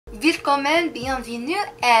Willkommen, bienvenue,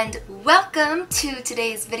 and welcome to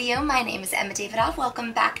today's video. My name is Emma Davidoff.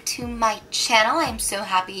 Welcome back to my channel. I'm so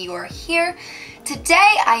happy you are here.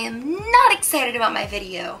 Today, I am not excited about my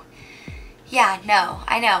video. Yeah, no,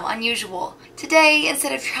 I know, unusual. Today,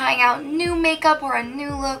 instead of trying out new makeup or a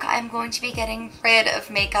new look, I'm going to be getting rid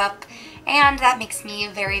of makeup, and that makes me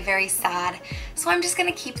very, very sad. So I'm just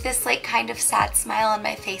gonna keep this like kind of sad smile on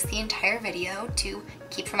my face the entire video to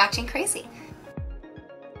keep from acting crazy.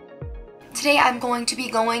 Today I'm going to be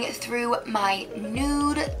going through my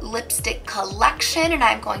nude lipstick collection, and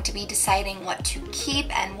I'm going to be deciding what to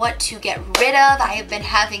keep and what to get rid of. I have been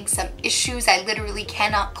having some issues. I literally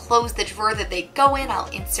cannot close the drawer that they go in. I'll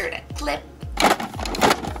insert a clip.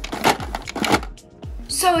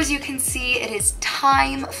 So as you can see, it is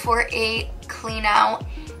time for a clean out,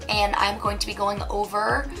 and I'm going to be going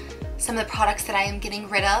over some of the products that I am getting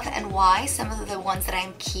rid of and why, some of the ones that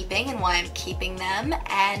I'm keeping and why I'm keeping them,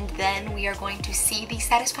 and then we are going to see the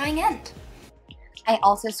satisfying end. I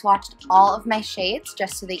also swatched all of my shades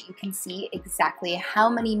just so that you can see exactly how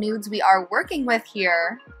many nudes we are working with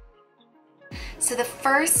here. So the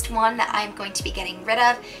first one that I'm going to be getting rid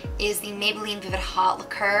of is the Maybelline Vivid Hot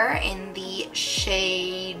Liqueur in the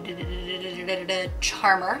shade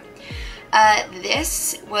Charmer.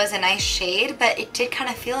 This was a nice shade, but it did kind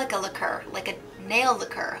of feel like a liqueur, like a nail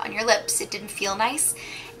liqueur on your lips. It didn't feel nice,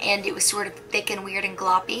 and it was sort of thick and weird and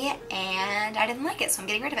gloppy, and I didn't like it, so I'm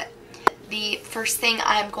getting rid of it. The first thing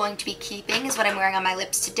I'm going to be keeping is what I'm wearing on my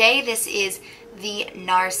lips today. This is the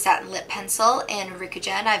NARS Satin Lip Pencil in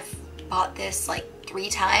Rikugen. I've bought this like 3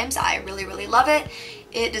 times. I really, really love it.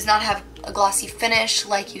 It does not have a glossy finish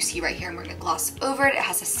like you see right here. I'm wearing a gloss over it. It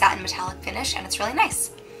has a satin metallic finish, and it's really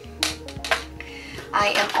nice.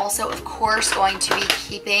 I am also, of course, going to be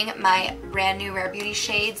keeping my brand new Rare Beauty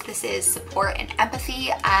shades. This is Support and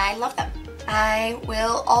Empathy. I love them. I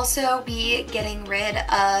will also be getting rid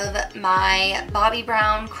of my Bobbi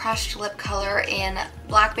Brown Crushed Lip Color in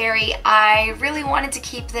Blackberry. I really wanted to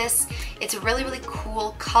keep this. It's a really, really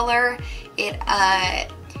cool color. It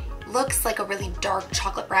looks like a really dark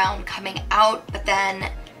chocolate brown coming out, but then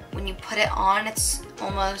when you put it on, it's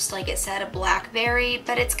almost like it said a blackberry,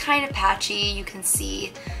 but it's kind of patchy, you can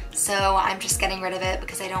see. So I'm just getting rid of it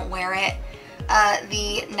because I don't wear it.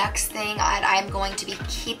 The next thing I'm going to be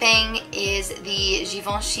keeping is the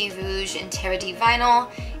Givenchy Rouge Interdit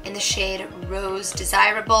Vinyl in the shade Rose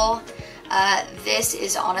Desirable. This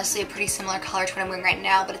is honestly a pretty similar color to what I'm wearing right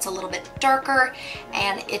now, but it's a little bit darker,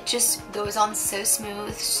 and it just goes on so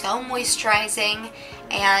smooth, so moisturizing,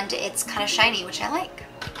 and it's kind of shiny, which I like.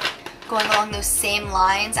 Going along those same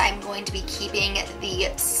lines, I'm going to be keeping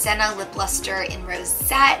the Senna Lip Luster in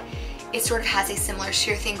Rosette. It sort of has a similar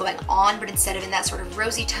sheer thing going on, but instead of in that sort of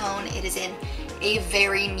rosy tone, it is in a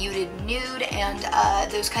very muted nude,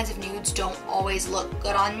 and those kinds of nudes don't always look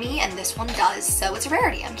good on me, and this one does, so it's a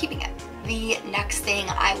rarity. I'm keeping it. The next thing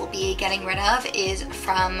I will be getting rid of is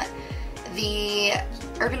from the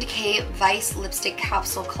Urban Decay Vice Lipstick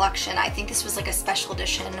Capsule Collection. I think this was like a special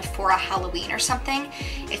edition for a Halloween or something.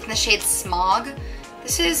 It's in the shade Smog.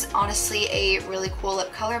 This is honestly a really cool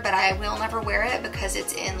lip color, but I will never wear it because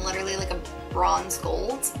it's in literally like a bronze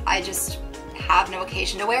gold. I just have no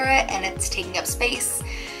occasion to wear it, and it's taking up space.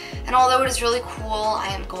 And although it is really cool, I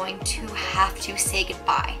am going to have to say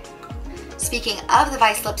goodbye. Speaking of the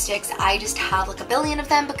Vice lipsticks, I just have like a billion of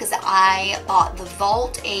them because I bought the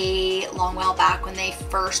Vault a long while back when they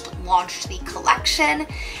first launched the collection,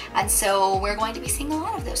 and so we're going to be seeing a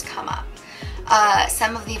lot of those come up.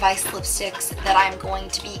 Some of the Vice lipsticks that I'm going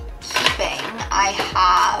to be keeping, I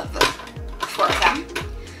have 4 of them,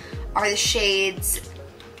 are the shades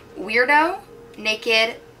Weirdo,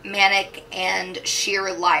 Naked, Manic, and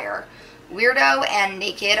Sheer Liar. Weirdo and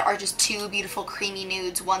Naked are just 2 beautiful creamy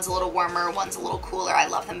nudes. One's a little warmer, one's a little cooler. I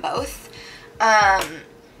love them both.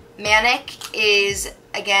 Manic is,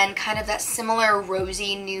 again, kind of that similar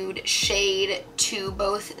rosy nude shade to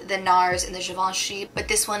both the NARS and the Givenchy, but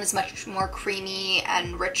this one is much more creamy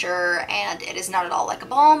and richer, and it is not at all like a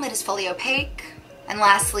balm. It is fully opaque. And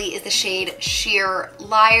lastly is the shade Sheer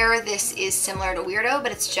Liar. This is similar to Weirdo,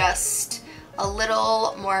 but it's just a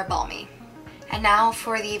little more balmy. And now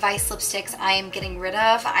for the Vice lipsticks I am getting rid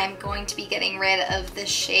of. I'm going to be getting rid of the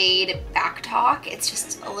shade Backtalk. It's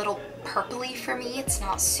just a little purpley for me. It's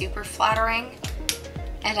not super flattering.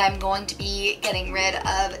 And I'm going to be getting rid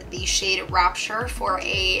of the shade Rapture for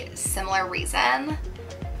a similar reason.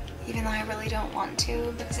 Even though I really don't want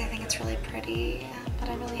to because I think it's really pretty. But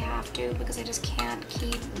I really have to because I just can't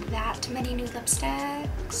keep that many new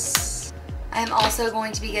lipsticks. I'm also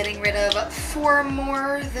going to be getting rid of 4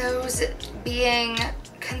 more, those being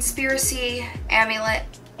Conspiracy, Amulet,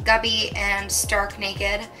 Gubby, and Stark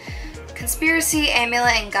Naked. Conspiracy,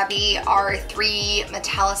 Amulet, and Gubby are 3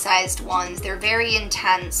 metallicized ones. They're very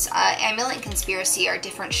intense. Amulet and Conspiracy are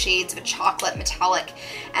different shades of a chocolate metallic,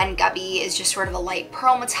 and Gubby is just sort of a light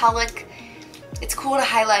pearl metallic. It's cool to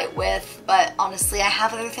highlight with, but honestly I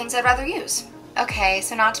have other things I'd rather use. Okay,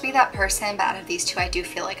 so not to be that person, but out of these 2 I do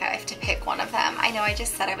feel like I have to pick one of them. I know I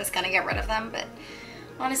just said I was gonna get rid of them, but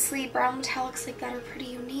honestly brown metallics like that are pretty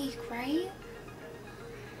unique, right?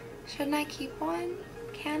 Shouldn't I keep one?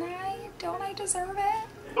 Can I? Don't I deserve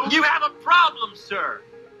it? You have a problem, sir.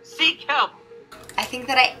 Seek help. I think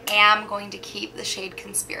that I am going to keep the shade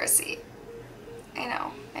Conspiracy. I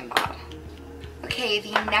know, I'm bad. Okay,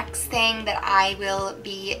 the next thing that I will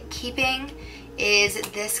be keeping is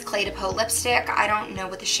this Clé de Peau lipstick. I don't know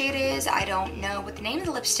what the shade is. I don't know what the name of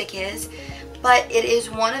the lipstick is, but it is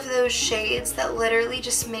one of those shades that literally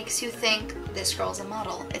just makes you think this girl's a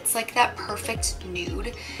model. It's like that perfect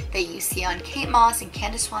nude that you see on Kate Moss and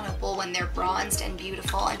Candice Swan Opal when they're bronzed and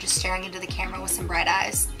beautiful and just staring into the camera with some bright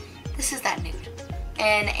eyes. This is that nude.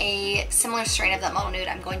 In a similar strain of that model nude,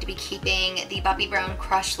 I'm going to be keeping the Bobbi Brown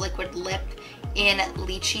Crush Liquid Lip in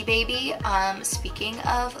Lychee Baby. Speaking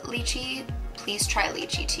of lychee, please try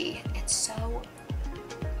lychee tea. It's so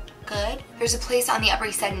good. There's a place on the Upper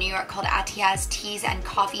East Side of New York called Atiaz Teas and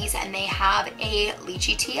Coffees, and they have a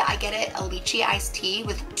lychee tea. I get it, a lychee iced tea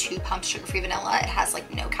with 2 pumps sugar-free vanilla. It has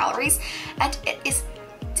like no calories, and it is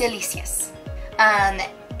delicious.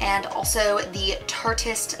 And also the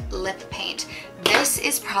Tartist Lip Paint. This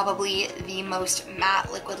is probably the most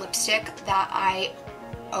matte liquid lipstick that I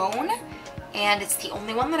own, and it's the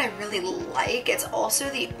only one that I really like. It's also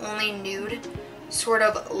the only nude sort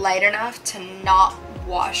of light enough to not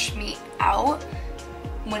wash me out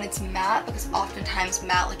when it's matte, because oftentimes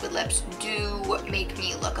matte liquid lips do make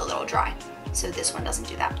me look a little dry. So this one doesn't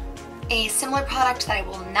do that. A similar product that I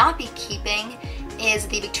will not be keeping is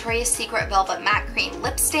the Victoria's Secret Velvet Matte Cream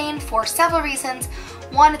Lip Stain for several reasons.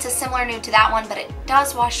 1, it's a similar nude to that one, but it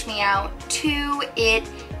does wash me out. 2, it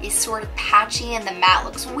is sort of patchy and the matte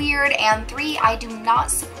looks weird. And 3, I do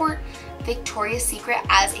not support Victoria's Secret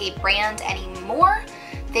as a brand anymore.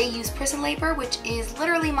 They use prison labor, which is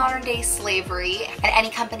literally modern day slavery, and any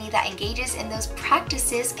company that engages in those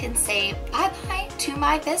practices can say bye-bye to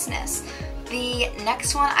my business. The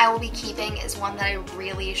next one I will be keeping is one that I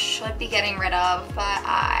really should be getting rid of, but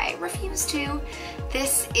I refuse to.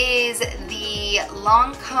 This is the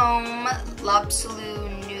Lancome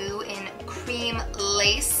L'Absolu Nude in Cream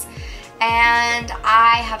Lace, and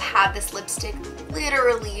I have had this lipstick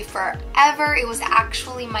literally forever. It was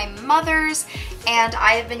actually my mother's, and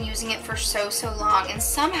I have been using it for so long and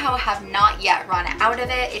somehow have not yet run out of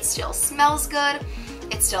it. It still smells good.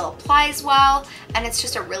 It still applies well, and it's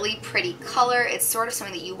just a really pretty color. It's sort of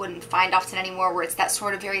something that you wouldn't find often anymore, where it's that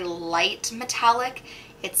sort of very light metallic.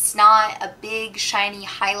 It's not a big, shiny,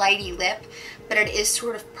 highlighty lip, but it is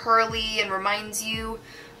sort of pearly and reminds you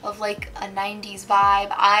of like a 90s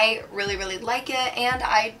vibe. I really like it, and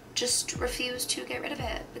I just refuse to get rid of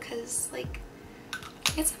it because, like,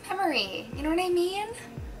 it's a memory, you know what I mean?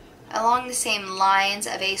 Along the same lines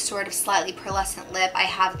of a sort of slightly pearlescent lip, I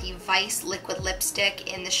have the Vice Liquid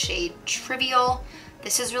Lipstick in the shade Trivial.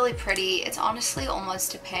 This is really pretty. It's honestly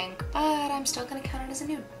almost a pink, but I'm still gonna count it as a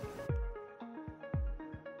nude.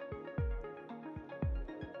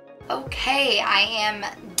 Okay, I am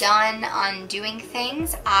done undoing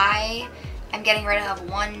things. I am getting rid of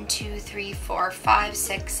 1, 2, 3, 4, 5,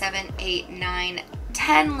 6, 7, 8, 9,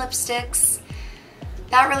 10 lipsticks.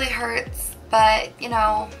 That really hurts, but you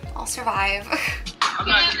know, I'll survive.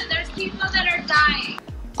 There's people that are dying.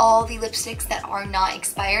 All the lipsticks that are not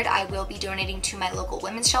expired, I will be donating to my local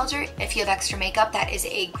women's shelter. If you have extra makeup, that is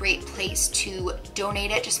a great place to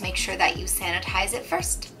donate it. Just make sure that you sanitize it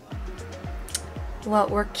first.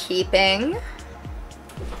 What we're keeping,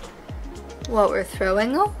 what we're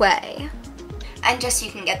throwing away. And just so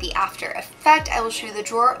you can get the after effect, I will show you the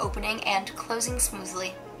drawer opening and closing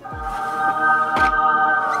smoothly.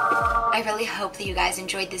 I really hope that you guys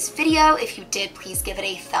enjoyed this video. If you did, please give it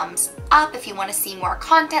a thumbs up. If you want to see more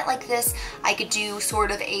content like this, I could do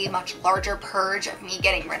sort of a much larger purge of me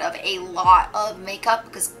getting rid of a lot of makeup,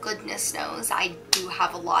 because goodness knows I do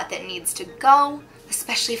have a lot that needs to go,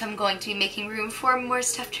 especially if I'm going to be making room for more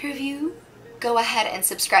stuff to review. Go ahead and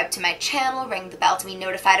subscribe to my channel, ring the bell to be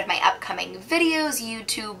notified of my upcoming videos.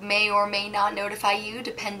 YouTube may or may not notify you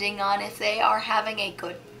depending on if they are having a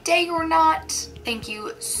good day or not. Thank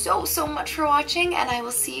you so much for watching, and I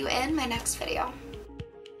will see you in my next video.